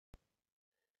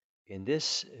In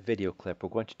this video clip, we're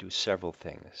going to do several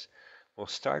things. We'll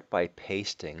start by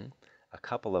pasting a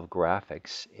couple of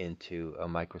graphics into a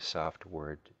Microsoft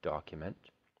Word document.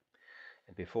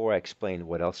 And before I explain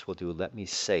what else we'll do, let me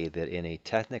say that in a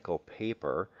technical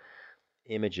paper,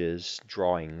 images,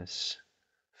 drawings,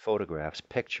 photographs,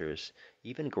 pictures,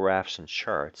 even graphs and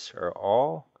charts are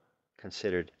all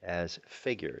considered as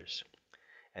figures.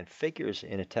 And figures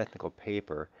in a technical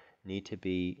paper need to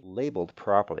be labeled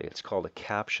properly. It's called a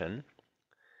caption,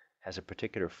 has a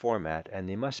particular format, and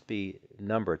they must be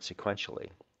numbered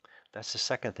sequentially. That's the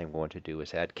second thing we want to do,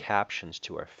 is add captions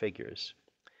to our figures.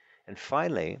 And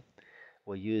finally,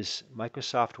 we'll use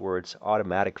Microsoft Word's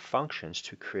automatic functions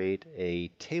to create a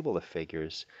table of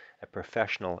figures, a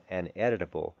professional and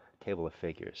editable table of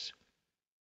figures.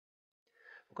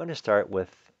 We're going to start with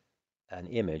an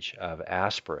image of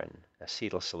aspirin,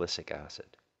 acetylsalicylic acid.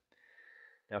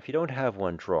 Now, if you don't have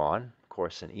one drawn, of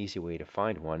course, an easy way to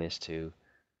find one is to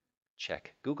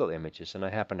check Google Images, and I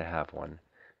happen to have one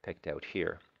picked out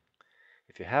here.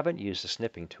 If you haven't used the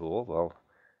snipping tool, well,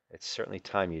 it's certainly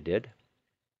time you did.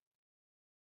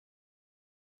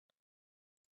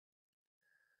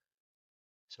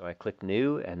 So I click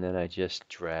New, and then I just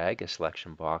drag a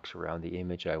selection box around the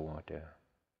image I want to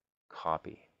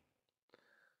copy.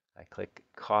 I click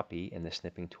Copy in the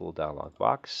Snipping Tool dialog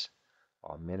box.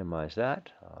 I'll minimize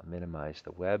that. I'll minimize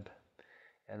the web,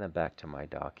 and then back to my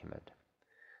document.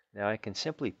 Now I can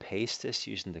simply paste this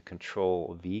using the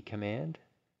Control-V command.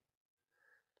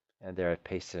 And there I've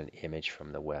pasted an image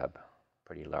from the web.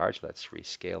 Pretty large. Let's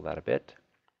rescale that a bit.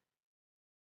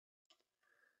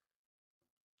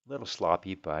 A little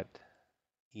sloppy, but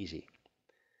easy.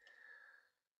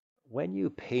 When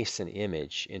you paste an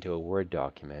image into a Word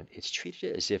document, it's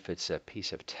treated as if it's a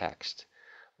piece of text.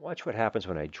 Watch what happens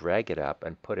when I drag it up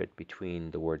and put it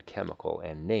between the word chemical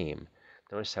and name.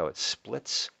 Notice how it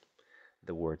splits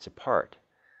the words apart.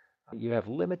 You have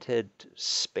limited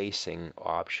spacing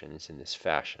options in this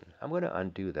fashion. I'm going to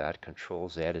undo that.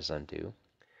 Control-Z is undo.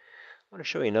 I want to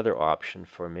show you another option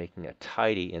for making a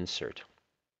tidy insert.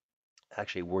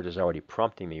 Actually, Word is already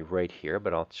prompting me right here,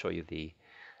 but I'll show you the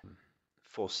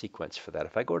full sequence for that.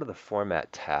 If I go to the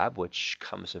Format tab, which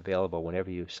comes available whenever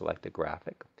you select a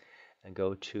graphic, and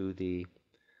go to the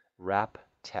Wrap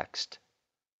Text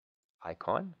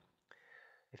icon,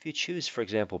 if you choose, for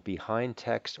example, behind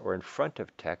text or in front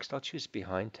of text, I'll choose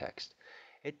behind text.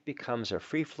 It becomes a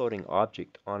free-floating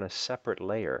object on a separate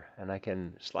layer, and I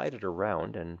can slide it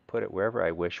around and put it wherever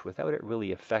I wish without it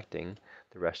really affecting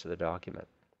the rest of the document.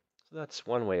 So that's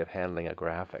one way of handling a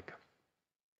graphic.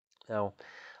 Now,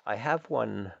 I have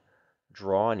one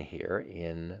drawn here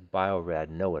in Biorad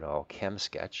Know-It-All Chem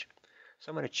Sketch, so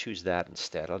I'm going to choose that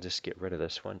instead. I'll just get rid of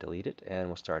this one, delete it, and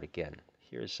we'll start again.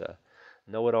 Here's a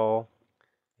Know-It-All,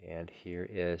 and here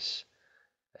is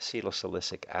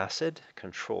acetylsalicylic acid.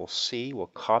 Control-C will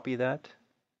copy that.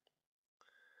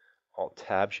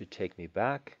 Alt-Tab should take me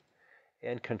back.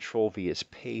 And Control-V is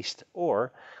paste,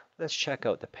 or let's check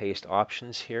out the paste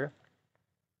options here.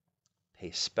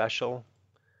 Paste special.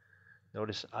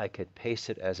 Notice I could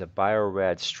paste it as a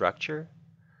Biorad structure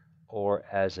or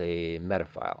as a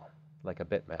metafile, like a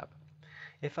bitmap.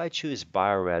 If I choose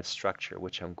Biorad structure,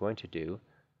 which I'm going to do,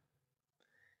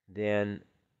 then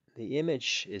the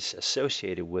image is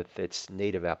associated with its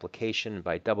native application.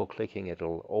 By double-clicking,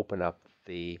 it'll open up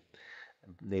the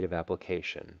native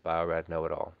application, Biorad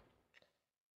Know-It-All.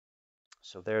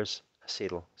 So there's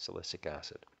acetylsalicylic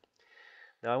acid.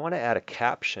 Now I want to add a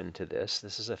caption to this.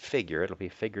 This is a figure. It'll be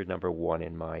figure number 1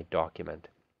 in my document.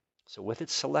 So with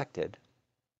it selected,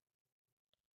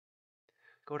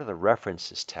 go to the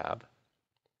References tab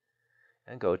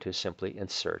and go to simply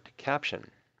Insert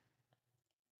Caption.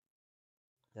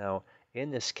 Now, in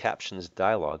this Captions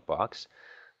dialog box,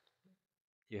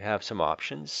 you have some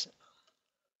options.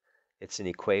 It's an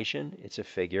equation, it's a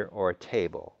figure, or a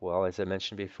table. Well, as I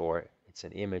mentioned before, it's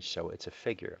an image, so it's a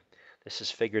figure. This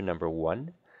is figure number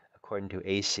 1. According to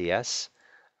ACS,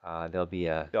 there'll be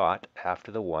a dot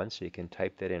after the 1, so you can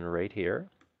type that in right here.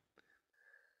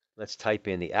 Let's type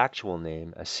in the actual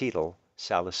name,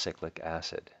 acetylsalicylic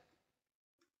acid.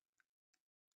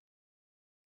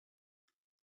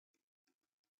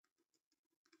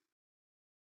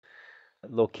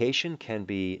 Location can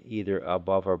be either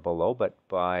above or below, but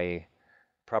by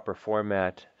proper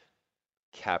format,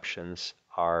 captions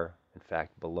are in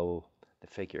fact below the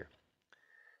figure.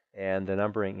 And the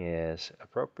numbering is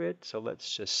appropriate, so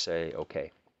let's just say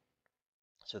OK.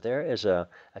 So there is a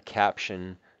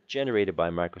caption generated by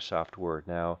Microsoft Word.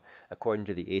 Now, according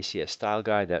to the ACS Style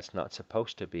Guide, that's not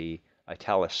supposed to be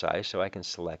italicized, so I can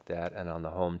select that, and on the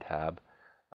Home tab,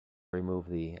 remove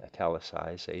the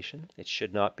italicization. It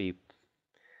should not be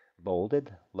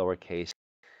bolded. Lowercase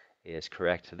is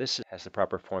correct. So this has the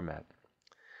proper format.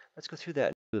 Let's go through that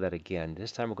and do that again.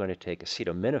 This time we're going to take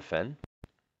acetaminophen.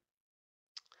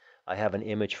 I have an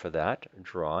image for that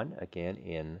drawn again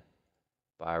in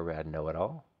Biorad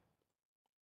Know-It-All.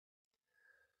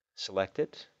 Select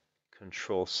it.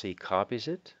 Control-C copies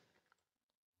it.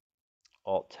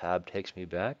 Alt-Tab takes me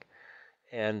back.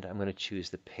 And I'm going to choose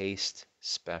the Paste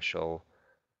Special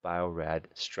Biorad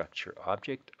Structure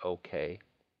Object. OK.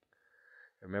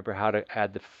 Remember how to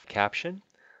add the caption.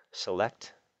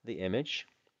 Select the image.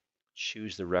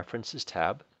 Choose the References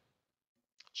tab.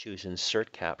 Choose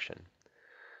Insert Caption.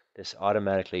 This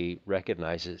automatically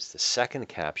recognizes the second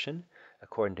caption.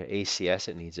 According to ACS,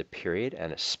 it needs a period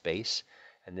and a space.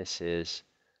 And this is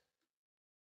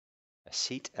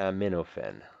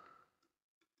acetaminophen.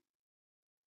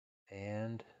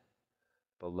 And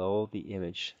below the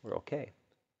image, we're OK.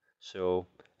 So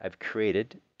I've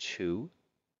created two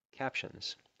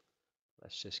captions.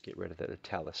 Let's just get rid of the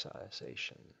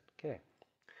italicization. OK.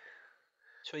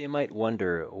 So you might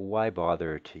wonder, why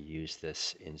bother to use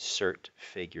this insert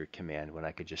figure command when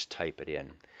I could just type it in?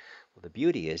 Well, the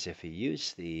beauty is if you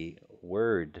use the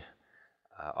Word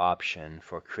option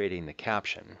for creating the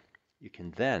caption, you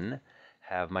can then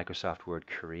have Microsoft Word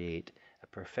create a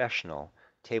professional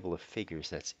table of figures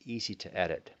that's easy to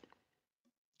edit.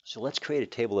 So let's create a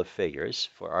table of figures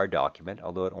for our document.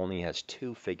 Although it only has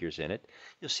 2 figures in it,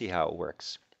 you'll see how it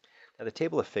works. Now the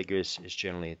table of figures is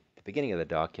generally at the beginning of the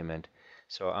document,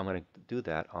 so I'm going to do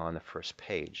that on the first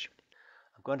page.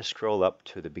 I'm going to scroll up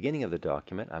to the beginning of the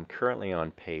document. I'm currently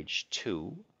on page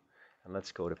 2, and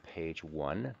let's go to page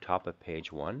 1, top of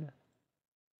page 1.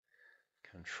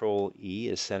 Control E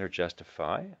is center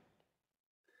justify,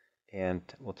 and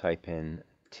we'll type in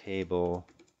table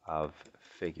of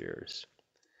figures.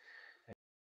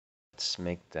 Let's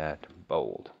make that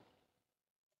bold.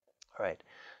 All right,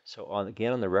 so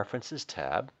again on the References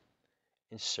tab,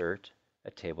 insert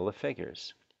a table of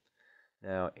figures.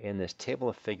 Now in this Table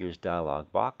of Figures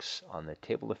dialog box, on the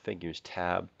Table of Figures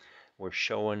tab, we're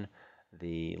showing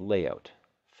the layout.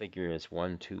 Figures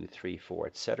 1, 2, 3, 4,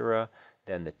 etc.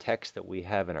 Then the text that we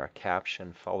have in our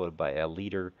caption, followed by a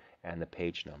leader and the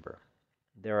page number.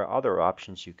 There are other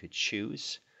options you could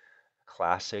choose.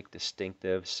 Classic,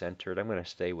 distinctive, centered. I'm going to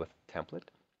stay with template.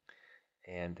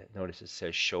 And notice it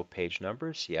says show page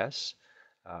numbers. Yes.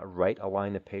 Right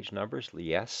align the page numbers.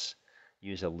 Yes.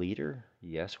 Use a leader.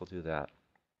 Yes, we'll do that.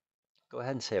 Go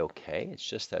ahead and say OK. It's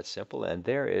just that simple. And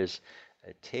there is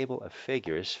a table of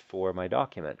figures for my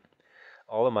document.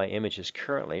 All of my images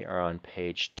currently are on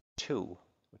page 2,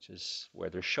 which is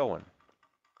where they're shown.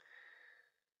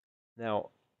 Now,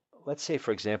 let's say,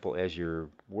 for example, as you're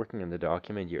working in the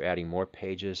document, you're adding more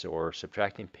pages or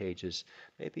subtracting pages.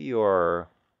 Maybe your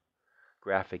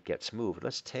graphic gets moved.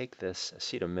 Let's take this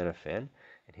acetaminophen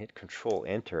and hit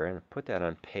Control-Enter and put that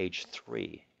on page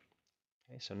 3.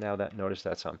 Okay, so now notice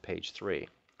that's on page 3.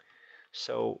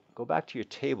 So go back to your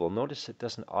table. Notice it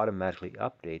doesn't automatically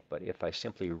update, but if I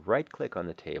simply right-click on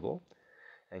the table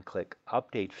and click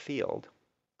Update Field,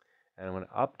 and I'm going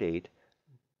to update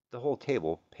the whole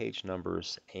table, page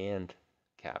numbers and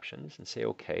captions, and say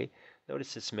OK,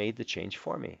 notice it's made the change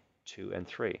for me, 2 and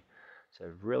 3. It's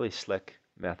a really slick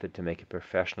method to make a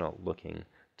professional looking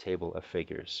table of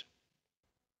figures.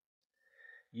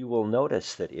 You will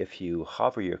notice that if you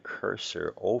hover your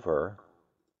cursor over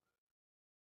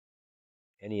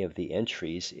any of the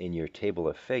entries in your table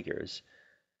of figures,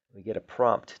 we get a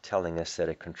prompt telling us that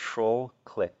a control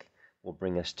click will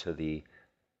bring us to the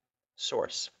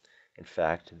source. In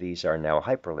fact, these are now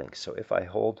hyperlinks. So if I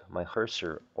hold my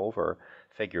cursor over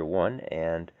figure 1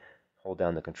 and hold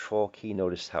down the control key,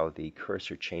 notice how the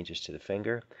cursor changes to the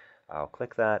finger. I'll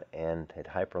click that and it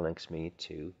hyperlinks me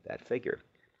to that figure.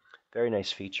 Very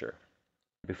nice feature.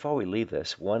 Before we leave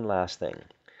this, one last thing.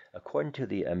 According to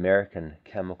the American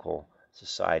Chemical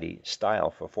Society style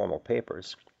for formal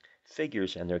papers,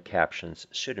 figures and their captions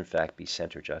should in fact be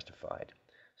center justified.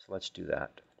 So let's do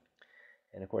that.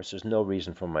 And of course, there's no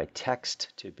reason for my text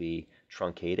to be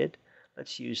truncated.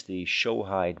 Let's use the Show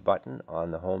Hide button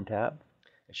on the Home tab.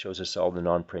 It shows us all the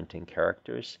non-printing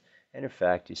characters. And in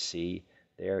fact, you see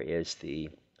there is the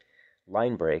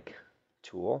line break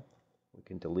tool. We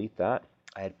can delete that.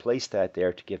 I had placed that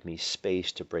there to give me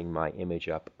space to bring my image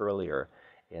up earlier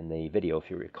in the video, if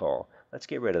you recall. Let's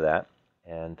get rid of that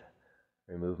and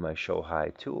remove my Show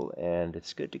Hide tool, and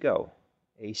it's good to go.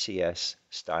 ACS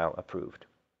style approved.